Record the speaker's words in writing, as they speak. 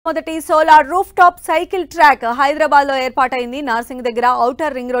మొదటి solar roof top cycle track Hyderabad లో ఏర్పాటైంది. నార్సింగ్ దగ్గర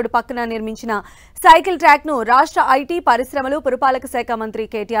ఔటర్ రింగ్ రోడ్ పక్కన నిర్మించిన సైకిల్ ట్రాక్ ను రాష్ట్ర ఐటీ పరిశ్రమలు పురపాలక శాఖ మంత్రి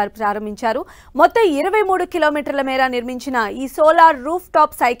కేటీఆర్ ప్రారంభించారు. మొత్తం 23 కిలోమీటర్ల మేర నిర్మించిన ఈ solar roof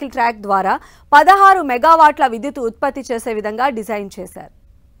top cycle track ద్వారా 16 మెగావాట్ల విద్యుత్ ఉత్పత్తి చేసే విధంగా డిజైన్ చేశారు.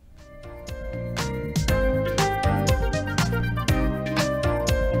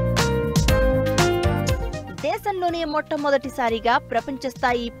 దేశంలోనే మొట్టమొదటిసారిగా ప్రపంచ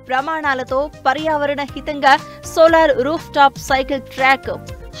స్థాయి ప్రమాణాలతో పర్యావరణ హితంగా solar roof top cycle track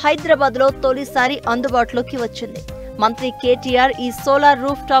Hyderabad లో తొలిసారి అందుబాటులోకి వచ్చింది. మంత్రి కేటీఆర్ ఈ solar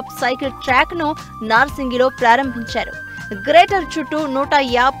roof top cycle track ను నార్సింగిలో ప్రారంభించారు. గ్రేటర్ చుట్టూ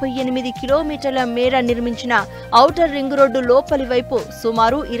 158 కిలోమీటర్ల మేర నిర్మించిన ఔటర్ రింగ్ రోడ్డు లోపలి వైపు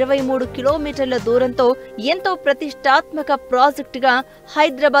సుమారు 23 కిలోమీటర్ల దూరంతో ఎంతో ప్రతిష్టాత్మక ప్రాజెక్టుగా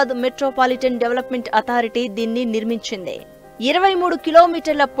హైదరాబాద్ మెట్రోపాలిటన్ డెవలప్మెంట్ అథారిటీ దీన్ని నిర్మించింది. 23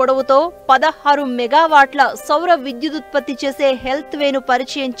 కిలోమీటర్ల పొడవుతో 16 మెగావాట్ల సౌర విద్యుదుత్పత్తి చేసే హెల్త్ వేను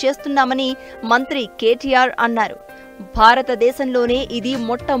పరిచయం చేస్తున్నామని మంత్రి కేటీఆర్ అన్నారు. భారతదేశంలోనే ఇది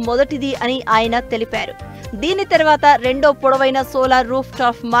మొట్టమొదటిది అని ఆయన తెలిపారు. దీని తర్వాత రెండో పొడవైన సోలార్ రూఫ్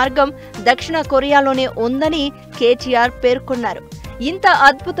టాప్ మార్గం దక్షిణ కొరియాలోనే ఉందని కేటీఆర్ పేర్కొన్నారు. ఇంత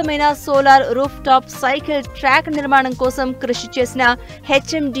అద్భుతమైన solar roof top cycle track నిర్మాణం కోసం కృషి చేసిన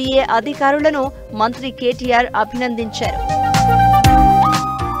హెచ్ఎండిఏ అధికారులను మంత్రి కేటీఆర్ అభినందించారు.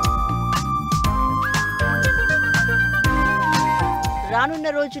 రానున్న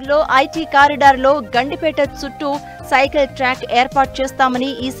రోజుల్లో ఐటీ కారిడార్ లో గండిపేట చుట్టూ సైకిల్ ట్రాక్ ఏర్పాటు చేస్తామని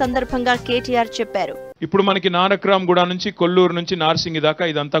ఈ సందర్భంగా కేటీఆర్ చెప్పారు. ఇప్పుడు మనకి నానక్రామ్గూడ నుంచి కొల్లూరు నుంచి నార్సింగ్ దాకా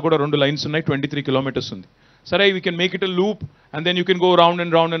ఇదంతా కూడా 2 లైన్స్ ఉన్నాయి. 23 కిలోమీటర్స్ ఉంది. సరే, we can make it a loop and then you can go round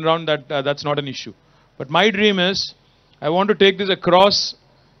and round and round. That's not an issue. But my dream is I want to take this across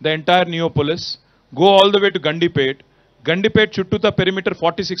the entire Neopolis, go all the way to Gandipet. Gandipet చుట్టూతా perimeter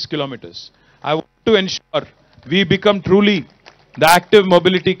 46 kilometers. I want to ensure we become truly the active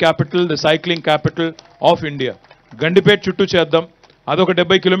mobility capital, the cycling capital of India. Gandipet చుట్టూ చేద్దాం. అదొక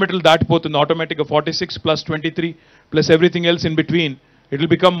 70 కిలోమీటర్లు దాటిపోతుంది ఆటోమేటిక్గా. 46 plus 23 plus everything else in between, it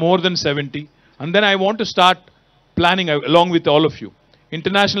will become more than 70. And then I want to start planning along with all of you.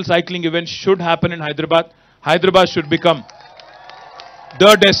 International cycling events should happen in Hyderabad. Hyderabad should become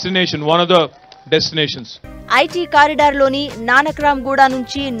the destination, one of the destinations. IT corridor లోని నానక్రామ్గూడ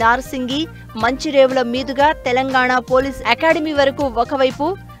నుంచి నార్సింగి, మంచిరేవుల మీదుగా Telangana police academy వరకు ఒకవైపు,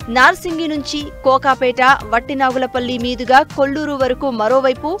 నార్సింగి నుంచి కోకాపేట, వట్టినాగులపల్లి మీదుగా కొల్లూరు వరకు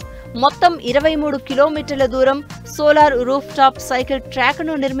మరోవైపు మొత్తం 23 కిలోమీటర్ల దూరం solar roof top cycle track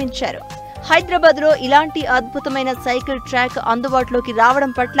ను నిర్మించారు. హైదరాబాద్ లో ఇలాంటి అద్భుతమైన సైకిల్ ట్రాక్ అందుబాటులోకి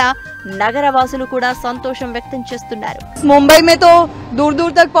రావడం పట్ల నగరవాసులు కూడా సంతోషం వ్యక్తం చేస్తున్నారు. मुंबई में तो दूर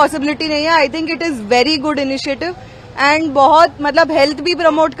दूर तक पॉसिबिलिटी नहीं है. I think it is very good initiative and बहुत मतलब हेल्थ भी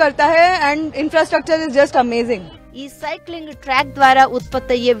प्रमोट करता है and infrastructure is just amazing. ఈ సైక్లింగ్ ట్రాక్ ద్వారా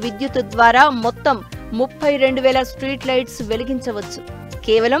ఉత్పత్తి అయ్యే విద్యుత్ ద్వారా మొత్తం 32,000 స్ట్రీట్ లైట్స్ వెలిగించవచ్చు.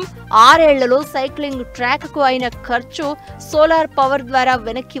 కేవలం 6 ఏళ్లలో సైక్లింగ్ ట్రాక్ కు అయిన ఖర్చు సోలార్ పవర్ ద్వారా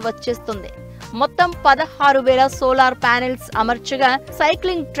వెనక్కి వచ్చేస్తుంది. మొత్తం 16,000 సోలార్ ప్యానెల్స్ అమర్చగా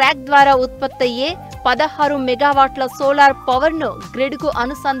సైక్లింగ్ ట్రాక్ ద్వారా ఉత్పత్తి అయ్యే 16 మెగావాట్ల సోలార్ పవర్ ను గ్రిడ్ కు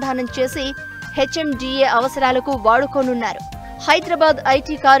అనుసంధానం చేసి హెచ్ఎండిఏ అవసరాలకు వాడుకోనున్నారు. హైదరాబాద్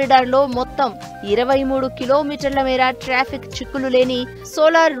ఐటీ కారిడార్ లో మొత్తం 23 కిలోమీటర్ల మేర ట్రాఫిక్ చిక్కులు లేని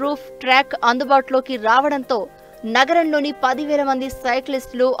సోలార్ రూఫ్ ట్రాక్ అందుబాటులోకి రావడంతో నగరంలోని 10,000 మంది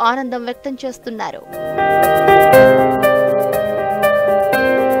సైక్లిస్టులు ఆనందం వ్యక్తం చేస్తున్నారు.